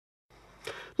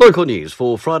Local news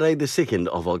for Friday the 2nd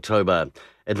of October.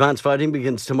 Advance voting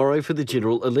begins tomorrow for the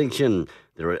general election.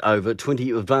 There are over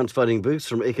 20 advance voting booths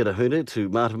from Ikitahuna to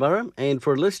Martabara, and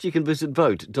for a list you can visit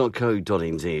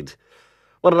vote.co.nz.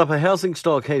 Wairarapa housing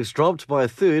stock has dropped by a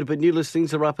third, but new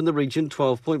listings are up in the region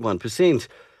 12.1%.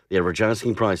 The average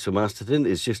asking price for Masterton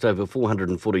is just over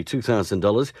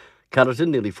 $442,000,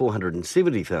 Carterton nearly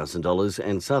 $470,000,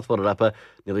 and South Wairarapa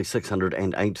nearly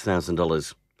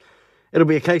 $608,000. It'll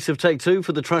be a case of take two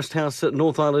for the Trust House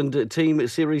North Island Team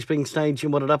Series being staged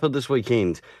in Wairarapa this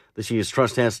weekend. This year's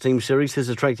Trust House Team Series has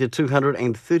attracted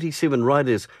 237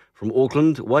 riders from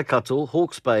Auckland, Waikato,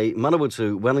 Hawke's Bay,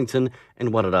 Manawatu, Wellington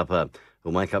and Wairarapa,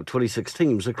 who make up 26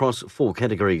 teams across 4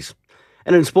 categories.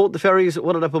 And in sport, the Ferries at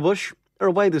Wairarapa Bush are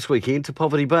away this weekend to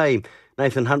Poverty Bay.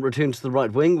 Nathan Hunt returns to the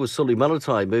right wing with Suli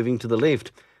Malatai moving to the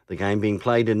left. The game being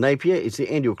played in Napier is the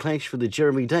annual clash for the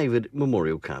Jeremy David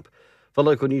Memorial Cup. For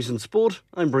local news and sport,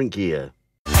 I'm Brent Gare.